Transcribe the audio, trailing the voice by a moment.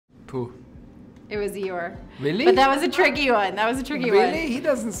Pooh. It was Eeyore. Really? But that was a tricky one. That was a tricky one. Really? He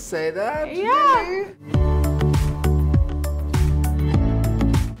doesn't say that? Yeah. Really?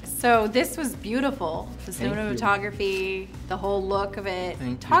 So this was beautiful. The cinematography, the whole look of it.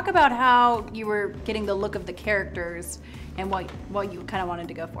 Talk about how you were getting the look of the characters and what you kind of wanted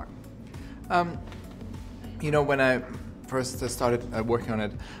to go for. You know, when I first started working on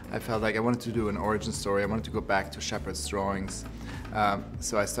it, I felt like I wanted to do an origin story. I wanted to go back to Shepard's drawings.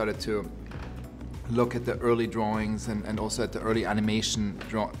 So I started to look at the early drawings and also at the early animation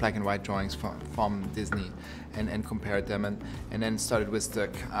black and white drawings from Disney and compared them and then started with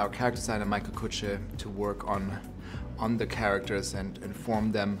our character designer Michael Kutsche to work on the characters and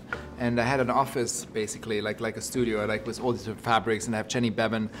form them. And I had an office basically like a studio, like with all these different fabrics, and I have Jenny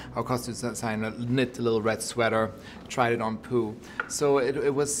Bevan, our costume designer, knit a little red sweater, tried it on Pooh. So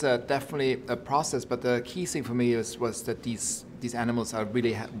it was definitely a process, but the key thing for me was that these animals are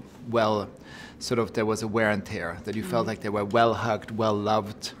really well, sort of there was a wear and tear, that you felt like they were well hugged, well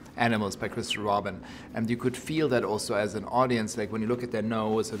loved animals by Christopher Robin. And you could feel that also as an audience, like when you look at their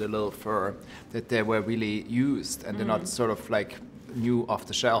nose or their little fur, that they were really used and they're not sort of like new off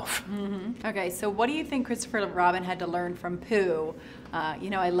the shelf. Okay, so what do you think Christopher Robin had to learn from Pooh? You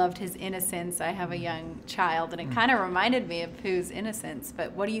know, I loved his innocence. I have a young child and it kind of reminded me of Pooh's innocence,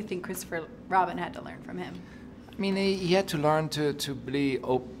 but what do you think Christopher Robin had to learn from him? I mean, he had to learn to really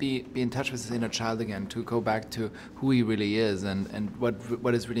be in touch with his inner child again, to go back to who he really is, and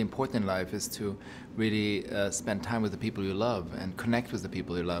what is really important in life is to really spend time with the people you love and connect with the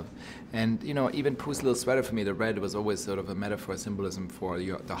people you love. And you know, even Pooh's little sweater for me, the red, was always sort of a metaphor, symbolism for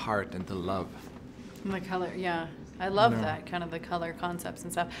the heart and the love. And the color, yeah. I love that, kind of the color concepts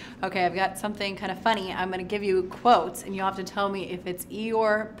and stuff. Okay, I've got something kind of funny. I'm going to give you quotes, and you'll have to tell me if it's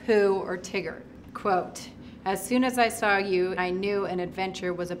Eeyore, Pooh, or Tigger. Quote. As soon as I saw you, I knew an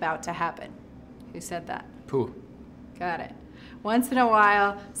adventure was about to happen. Who said that? Pooh. Got it. Once in a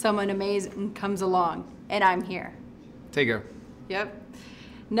while, someone amazing comes along, and I'm here. Tigger. Yep.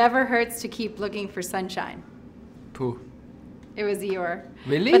 Never hurts to keep looking for sunshine. Pooh. It was Eeyore.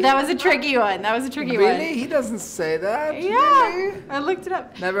 Really? But that was a tricky one. That was a tricky one. Really? He doesn't say that? Yeah. Really? I looked it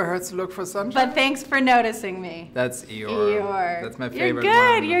up. Never hurts to look for sunshine? But thanks for noticing me. That's Eeyore. Eeyore. That's my favorite You're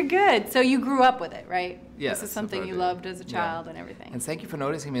good. one. You're good. So you grew up with it, right? Yes. This is something you loved as a child and everything. And thank you for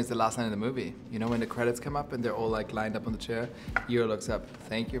noticing me as the last line of the movie. You know, when the credits come up and they're all like lined up on the chair, Eeyore looks up.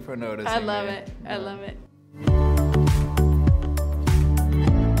 Thank you for noticing me. I love it. I love it.